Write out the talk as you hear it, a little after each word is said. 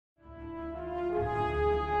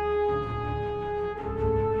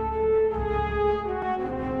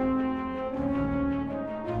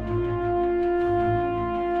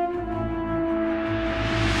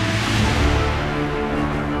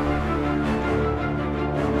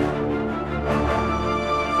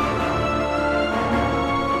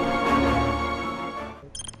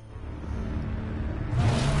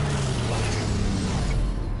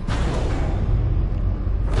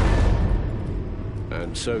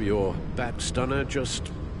So your bat stunner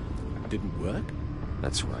just didn't work?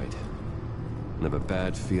 That's right. I have a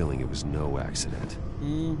bad feeling it was no accident.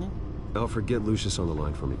 Alfred, get Lucius on the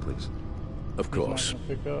line for me, please. Of course.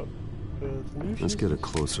 Pick up, Let's get a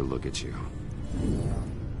closer look at you.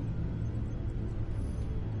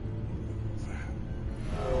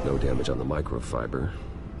 No damage on the microfiber.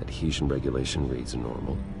 Adhesion regulation reads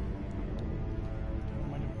normal.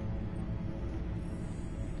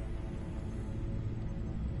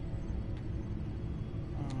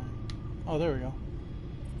 Oh, there we go.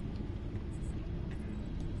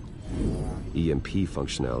 EMP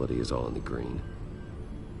functionality is all in the green.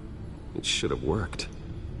 It should have worked.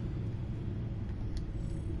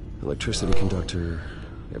 Electricity conductor,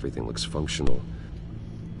 everything looks functional.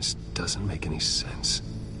 This doesn't make any sense.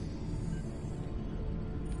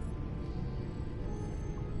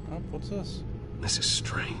 Oh, what's this? This is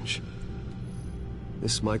strange.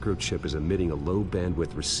 This microchip is emitting a low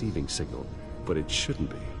bandwidth receiving signal, but it shouldn't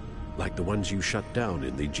be. Like the ones you shut down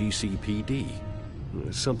in the GCPD.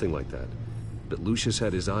 Something like that. But Lucius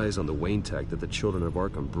had his eyes on the Wayne tag that the Children of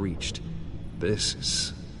Arkham breached. This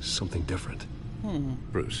is something different.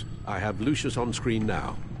 Bruce, I have Lucius on screen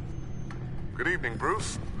now. Good evening,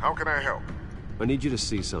 Bruce. How can I help? I need you to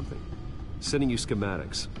see something. Sending you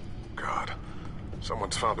schematics. God,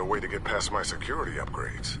 someone's found a way to get past my security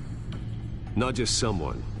upgrades. Not just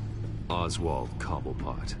someone. Oswald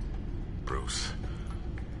Cobblepot. Bruce,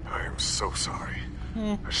 I am so sorry.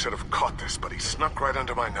 I should have caught this, but he snuck right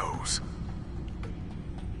under my nose.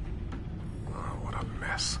 Oh, what a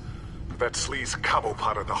mess. That sleaze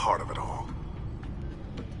Cobblepot at the heart of it all.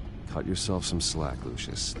 Cut yourself some slack,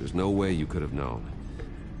 Lucius. There's no way you could have known.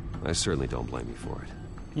 I certainly don't blame you for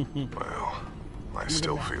it. Well, I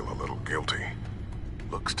still feel a little guilty.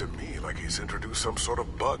 Looks to me like he's introduced some sort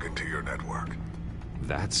of bug into your network.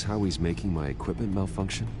 That's how he's making my equipment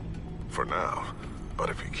malfunction? For now. But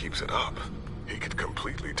if he keeps it up, he could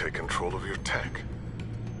completely take control of your tech.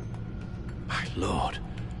 My lord,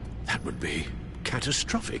 that would be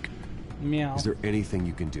catastrophic. Meow. Is there anything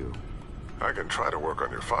you can do? I can try to work on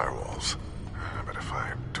your firewalls. But if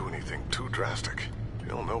I do anything too drastic,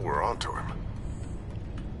 he'll know we're onto him.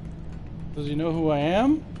 Does he know who I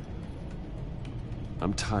am?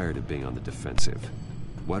 I'm tired of being on the defensive.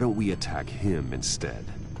 Why don't we attack him instead?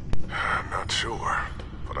 I'm not sure,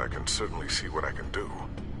 but I can certainly see what I can do.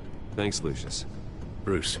 Thanks, Lucius.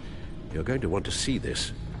 Bruce, you're going to want to see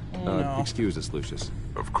this. No. Excuse us, Lucius.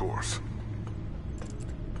 Of course.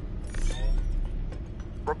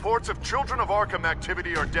 Reports of Children of Arkham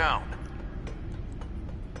activity are down.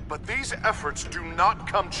 But these efforts do not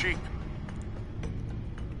come cheap.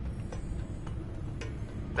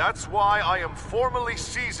 That's why I am formally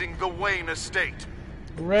seizing the Wayne estate.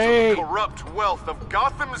 Great. So the corrupt wealth of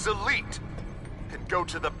Gotham's elite can go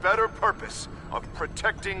to the better purpose of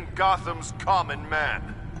protecting Gotham's common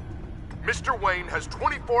man. Mr. Wayne has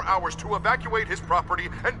 24 hours to evacuate his property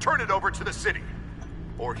and turn it over to the city,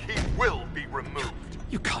 or he will be removed.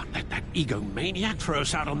 You can't let that egomaniac throw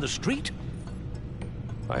us out on the street.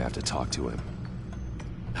 I have to talk to him.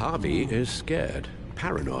 Harvey is scared,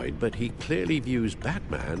 paranoid, but he clearly views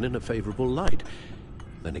Batman in a favorable light.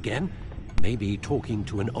 Then again, maybe talking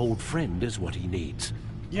to an old friend is what he needs.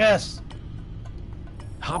 Yes.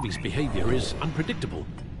 Harvey's behavior is unpredictable,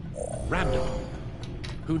 random.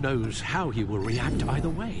 Who knows how he will react either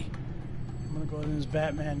way? I'm gonna go in as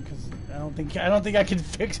Batman because I don't think I can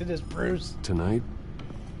fix it as Bruce. Tonight,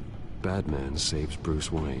 Batman saves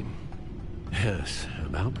Bruce Wayne. Yes,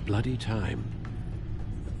 about bloody time.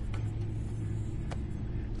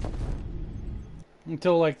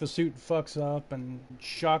 Until like the suit fucks up and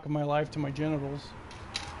shock my life to my genitals.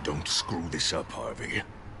 Don't screw this up, Harvey.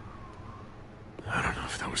 I don't know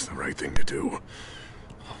if that was the right thing to do.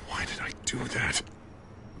 Why did I do that?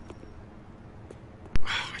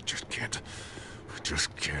 I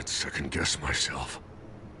just can't second guess myself.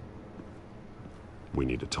 We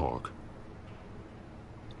need to talk.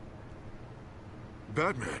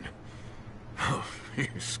 Batman. Oh, you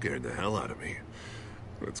scared the hell out of me.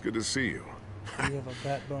 It's good to see you. You have a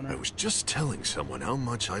bat boner. I was just telling someone how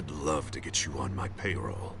much I'd love to get you on my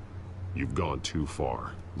payroll. You've gone too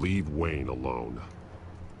far. Leave Wayne alone.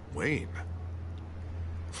 Wayne?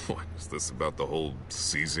 What, is this about the whole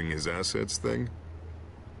seizing his assets thing?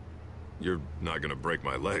 You're not gonna break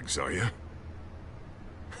my legs, are you?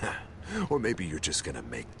 Or maybe you're just gonna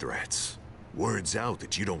make threats. Words out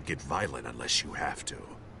that you don't get violent unless you have to.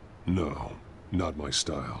 No, not my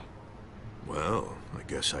style. Well, I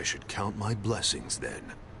guess I should count my blessings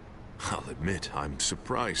then. I'll admit, I'm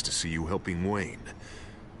surprised to see you helping Wayne.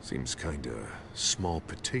 Seems kinda small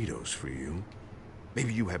potatoes for you.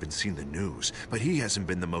 Maybe you haven't seen the news, but he hasn't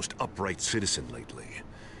been the most upright citizen lately.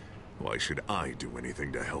 Why should I do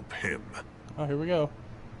anything to help him? Oh, here we go.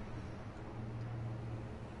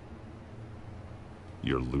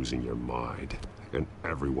 You're losing your mind, and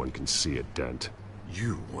everyone can see it, Dent.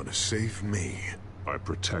 You want to save me? I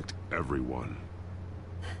protect everyone.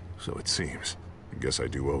 So it seems. I guess I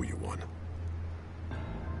do owe you one.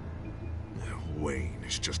 Wayne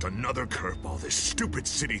is just another curveball this stupid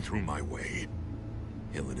city threw my way.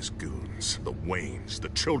 Hill and his goons, the Waynes, the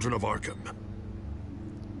children of Arkham.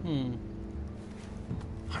 I'm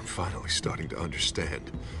finally starting to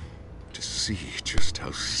understand. To see just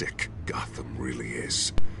how sick Gotham really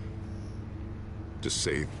is. To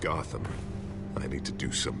save Gotham, I need to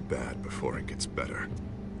do some bad before it gets better.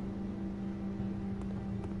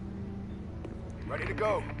 Ready to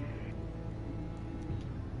go.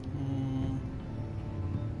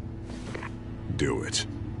 Do it.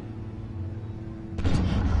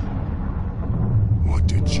 What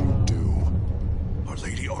did you do? Our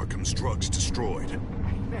Lady Arkham's drugs destroyed.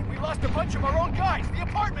 Man, we lost a bunch of our own guys. The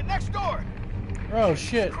apartment next door. Oh,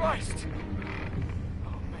 shit. Christ.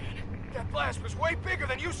 Oh, man. That blast was way bigger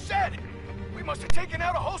than you said. We must have taken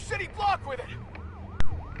out a whole city block with it.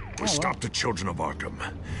 We stopped the children of Arkham.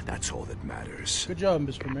 That's all that matters. Good job,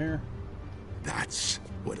 Mr. Mayor. That's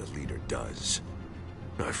what a leader does.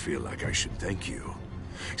 I feel like I should thank you,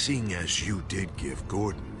 seeing as you did give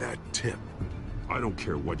Gordon that tip. I don't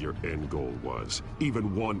care what your end goal was.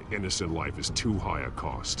 Even one innocent life is too high a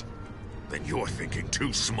cost. Then you're thinking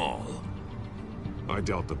too small. I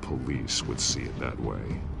doubt the police would see it that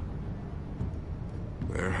way.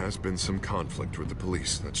 There has been some conflict with the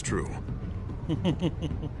police, that's true.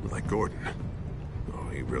 Like Gordon. Oh,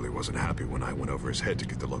 he really wasn't happy when I went over his head to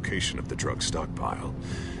get the location of the drug stockpile.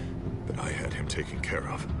 But I had him taken care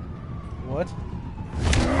of. What?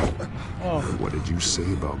 Oh. What did you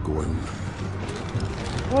say about Gordon?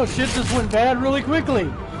 Oh, shit just went bad really quickly.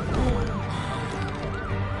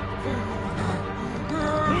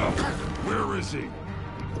 Where is he?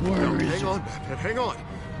 Hang on, Batman, hang on.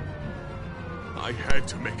 I had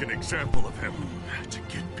to make an example of him to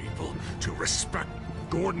get people to respect.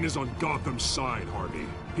 Gordon is on Gotham's side, Harvey.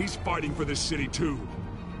 He's fighting for this city too.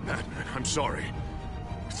 Batman, I'm sorry.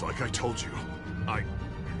 It's like I told you.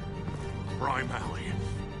 Crime Alley.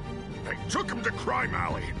 They took him to Crime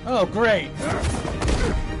Alley. Oh, great.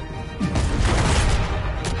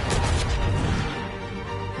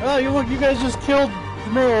 Oh, you guys just killed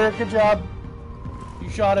the mayor. Good job. You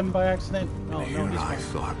shot him by accident. Oh, You no, and he's I fine.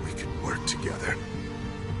 thought we could work together.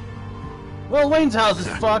 Well, Wayne's house is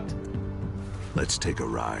fucked. Let's take a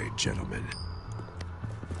ride, gentlemen.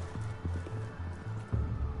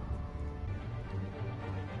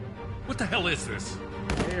 What the hell is this?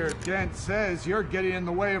 Mayor Dent says you're getting in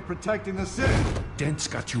the way of protecting the city. Dent's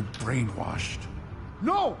got you brainwashed.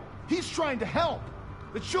 No! He's trying to help!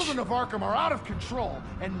 The children of Arkham are out of control,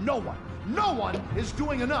 and no one is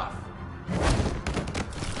doing enough!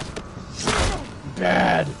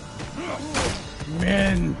 Bad.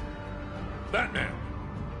 Men. Batman!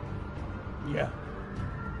 Yeah.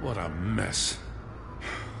 What a mess.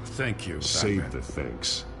 Thank you, Save Batman. the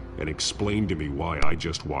thanks, and explain to me why I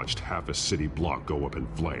just watched half a city block go up in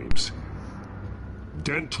flames.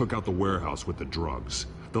 Dent took out the warehouse with the drugs,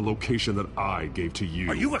 the location that I gave to you.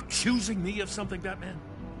 Are you accusing me of something, Batman?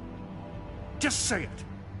 Just say it.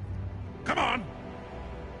 Come on!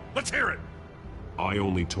 Let's hear it! I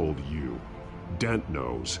only told you. Dent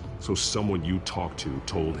knows, so someone you talked to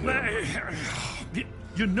told him.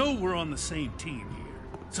 You know we're on the same team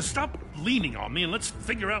here. So stop leaning on me and let's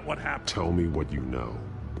figure out what happened. Tell me what you know.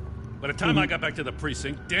 By the time I got back to the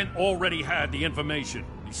precinct, Dent already had the information.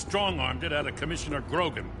 He strong-armed it out of Commissioner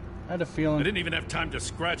Grogan. I had a I feeling. didn't even have time to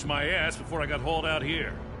scratch my ass before I got hauled out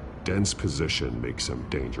here. Dent's position makes him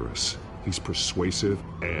dangerous. He's persuasive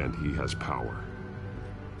and he has power.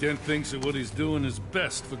 Dent thinks that what he's doing is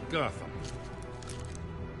best for Gotham.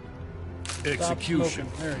 Execution,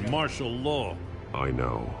 smoking. There you go. martial law. I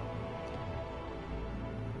know.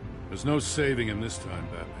 There's no saving him this time,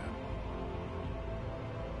 Batman.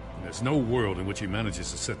 And there's no world in which he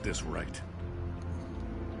manages to set this right.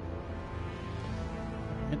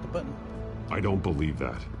 Hit the button. I don't believe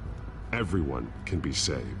that. Everyone can be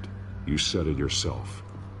saved. You said it yourself.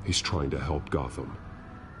 He's trying to help Gotham.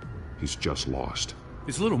 He's just lost.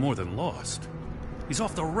 He's a little more than lost. He's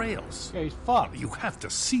off the rails. Yeah, he's fucked. You have to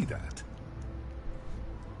see that.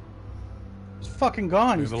 He's fucking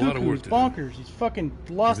gone. We He's have a lot of cuckoo. work He's to do. bonkers. He's fucking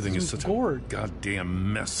lost Everything is his such gourd. a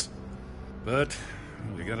goddamn mess. But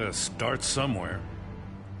we gotta start somewhere.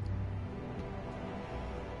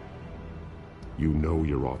 You know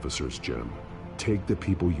your officers, Jim. Take the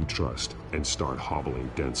people you trust and start hobbling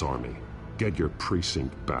Dent's army. Get your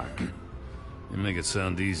precinct back. You make it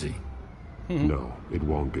sound easy. No, it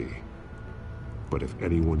won't be. But if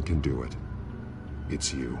anyone can do it,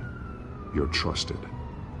 it's you. You're trusted.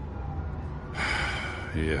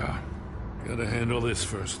 Yeah. Gotta handle this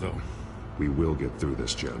first, though. We will get through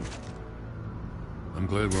this, Jen. I'm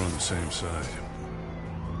glad we're on the same side.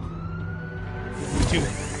 Me too.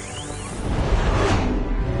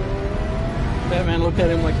 Batman looked at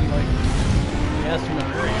him like he asked him to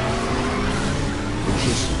hurry.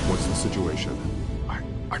 Lucius, what's the situation?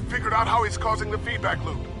 I figured out how he's causing the feedback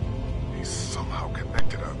loop. He's somehow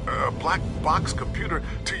connected a black box computer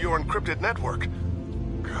to your encrypted network.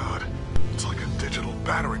 God, it's like a digital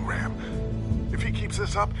battering ram. If he keeps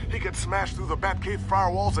this up, he could smash through the Batcave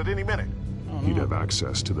firewalls at any minute. He'd have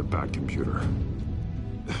access to the Bat computer.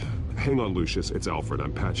 Hang on, Lucius. It's Alfred.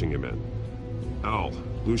 I'm patching him in. Al,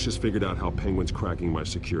 Lucius figured out how Penguin's cracking my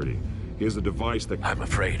security. He has a device that... I'm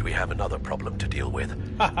afraid we have another problem to deal with.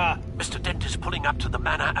 Mr. Dent is pulling up to the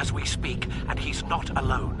manor as we speak, and he's not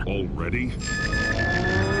alone. Already?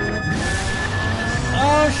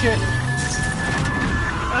 Oh, shit.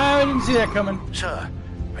 I didn't see that coming. Sir,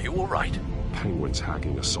 are you all right? Penguin's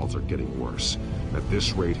hacking assaults are getting worse. At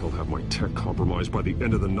this rate, he'll have my tech compromised by the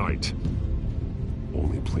end of the night.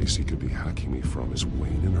 Only place he could be hacking me from is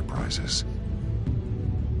Wayne Enterprises.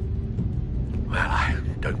 Well, I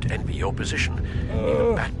don't envy your position.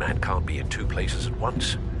 Even Batman can't be in two places at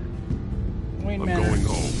once. Wayne I'm Manor. going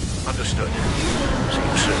home. Understood. See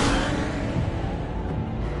you soon.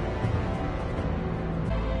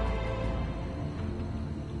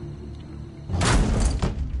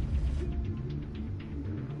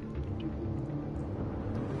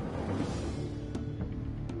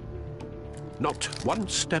 Not one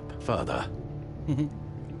step further.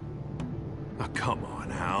 Oh, come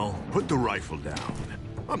on, Al. Put the rifle down.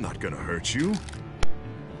 I'm not gonna hurt you.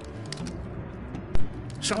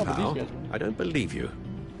 Somehow, these guys- I don't believe you.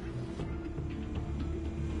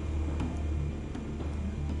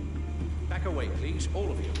 Back away, please,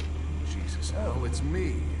 all of you. Jesus, Al, it's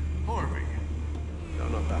me, Harvey. You're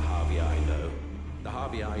not the Harvey I know. The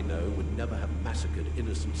Harvey I know would never have massacred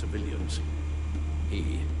innocent civilians.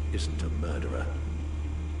 He isn't a murderer.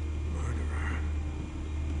 Murderer?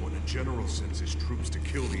 When a general sends his troops to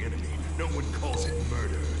kill the enemy, no one calls it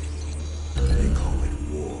murder. They call it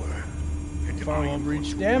war. And Firewall I breach,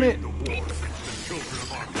 want to damn win it. the war against the children of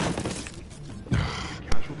Arkham.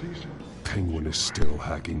 Casualties? Penguin is still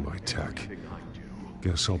hacking my tech.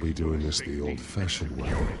 Guess I'll be doing this the old-fashioned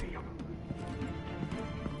way.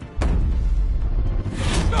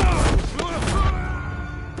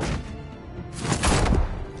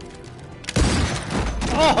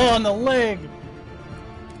 Oh, on the leg.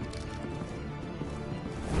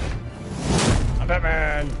 I'm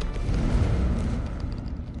Batman.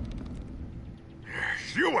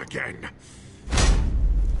 You again!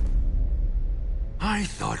 I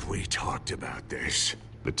thought we talked about this.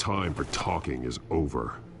 The time for talking is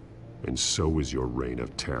over. And so is your reign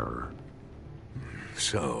of terror.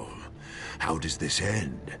 So, how does this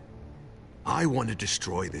end? I want to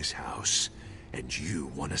destroy this house, and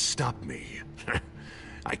you want to stop me.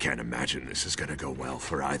 I can't imagine this is gonna go well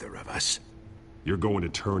for either of us. You're going to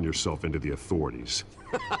turn yourself into the authorities.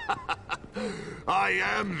 I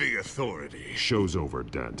am the authority. Show's over,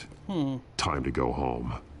 Dent. Time to go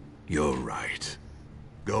home. You're right.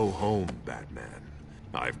 Go home, Batman.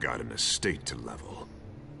 I've got an estate to level.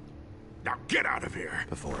 Now get out of here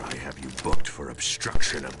before I have you booked for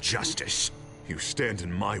obstruction of justice. You stand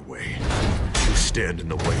in my way. You stand in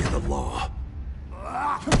the way of the law.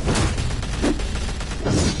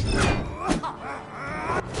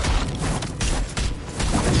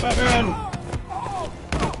 Batman.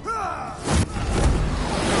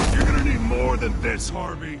 You're gonna need more than this,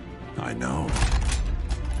 Harvey. I know.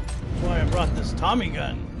 That's why I brought this Tommy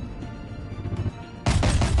gun.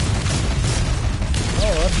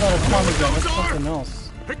 Oh, that's not a Tommy gun. That's something else.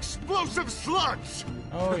 Explosive slugs!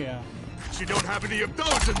 Oh, yeah. You don't have any of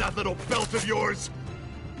those in that little belt of yours.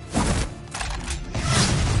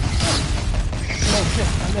 Oh, shit.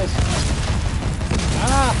 I missed.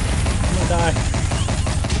 Ah! I'm gonna die.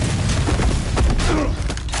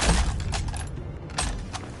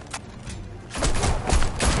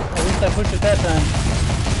 At least I pushed it that time.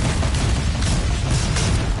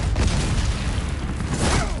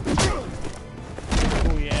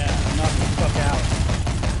 Oh yeah, knock the fuck out.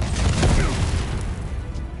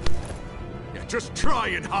 Yeah, just try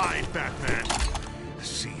and hide, Batman.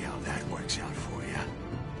 See how that works out for you.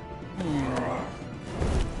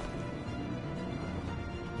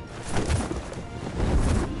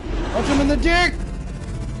 Don't him in the dick!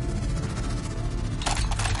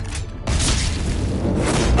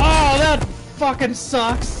 Oh, that fucking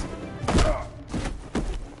sucks!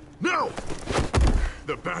 No!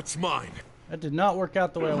 The bat's mine. That did not work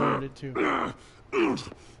out the way I wanted it to.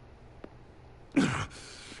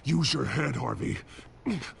 Use your head, Harvey.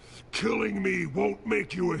 Killing me won't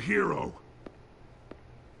make you a hero.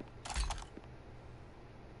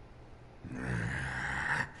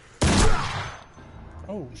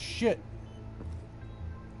 Oh, shit.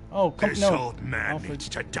 Oh, come This no. old man Alfred. needs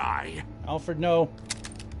to die. Alfred, no.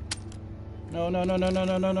 No, no, no, no, no,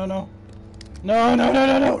 no, no, no, no. No, no, no,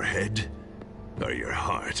 no, no. Your head or your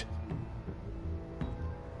heart?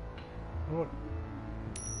 What?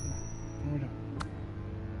 What are we doing?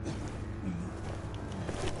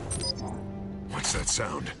 What's that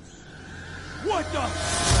sound? What the?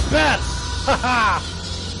 Bats! Haha!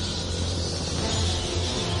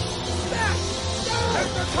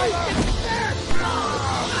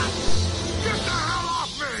 Get the hell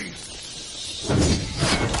off me!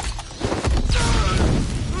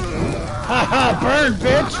 Haha! Burn,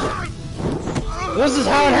 bitch! This is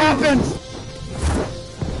how it happens!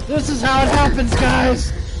 This is how it happens,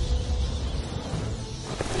 guys!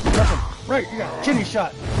 Right, you got a kidney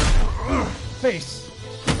shot. Face.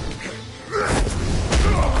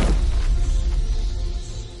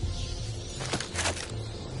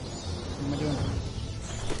 What am I doing?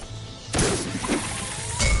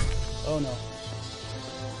 Oh no.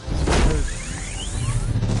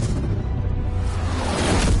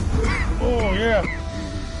 Oh yeah.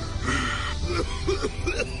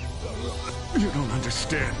 You don't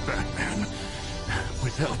understand, Batman.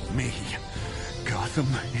 Without me, Gotham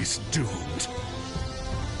is doomed.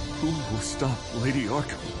 Who will stop Lady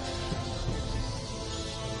Arkham?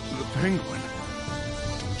 The Penguin.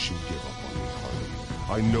 Don't you give up on me,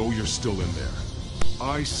 Harvey. I know you're still in there.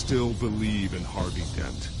 I still believe in Harvey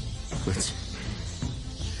Dent.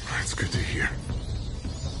 That's good to hear.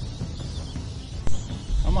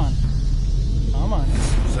 Come on. Come on.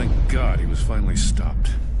 Thank God he was finally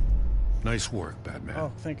stopped. Nice work, Batman.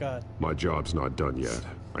 Oh, thank God. My job's not done yet.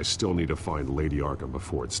 I still need to find Lady Arkham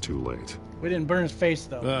before it's too late. We didn't burn his face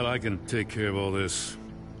though. Well, I can take care of all this.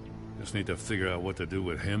 Just need to figure out what to do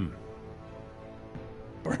with him.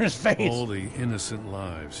 Burn his face. All the innocent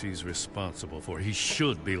lives he's responsible for. He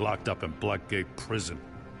should be locked up in Blackgate Prison.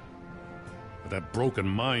 But that broken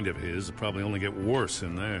mind of his will probably only get worse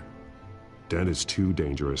in there. Dent is too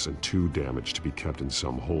dangerous and too damaged to be kept in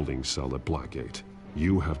some holding cell at Blackgate.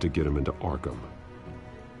 You have to get him into Arkham.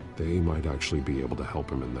 They might actually be able to help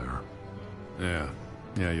him in there.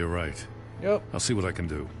 Yeah, you're right. Yep. I'll see what I can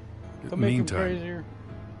do. In the Don't make him meantime, crazier.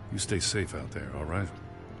 you stay safe out there, all right?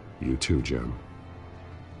 You too, Jim.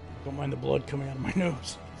 Don't mind the blood coming out of my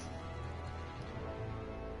nose.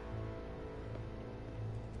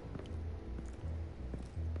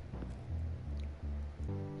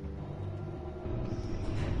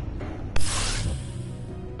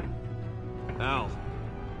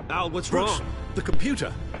 Al, what's Bruce, wrong? the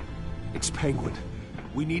computer. It's Penguin.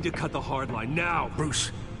 We need to cut the hard line now.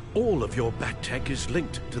 Bruce, all of your bat tech is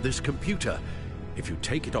linked to this computer. If you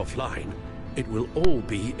take it offline, it will all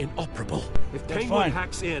be inoperable. If That's Penguin fine.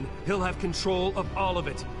 hacks in, he'll have control of all of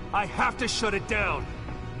it. I have to shut it down.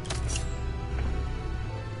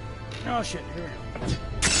 Oh shit, here we go.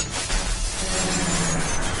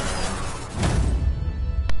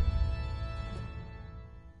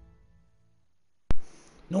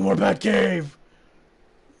 No more Batcave!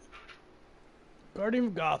 Guardian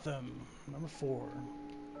of Gotham, number 4.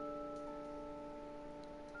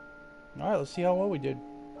 Alright, let's see how well we did.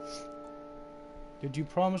 Did you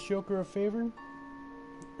promise Joker a favor?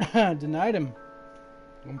 Denied him.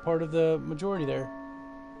 I'm part of the majority there.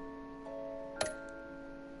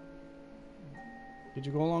 Did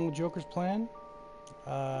you go along with Joker's plan?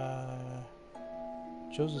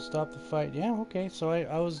 Chose to stop the fight. Yeah, okay, so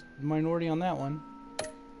I was minority on that one.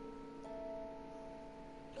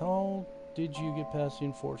 How did you get past the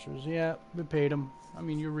enforcers? Yeah, we paid them. I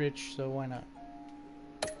mean, you're rich, so why not?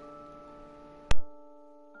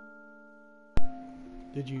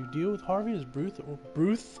 Did you deal with Harvey as Bruce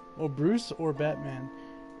or Batman?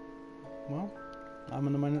 Well, I'm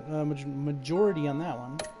in the majority on that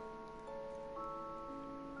one.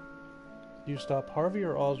 Do you stop Harvey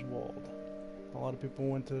or Oswald? A lot of people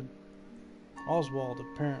went to Oswald,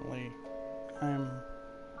 apparently. I'm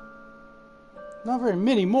not very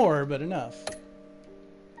many more, but enough.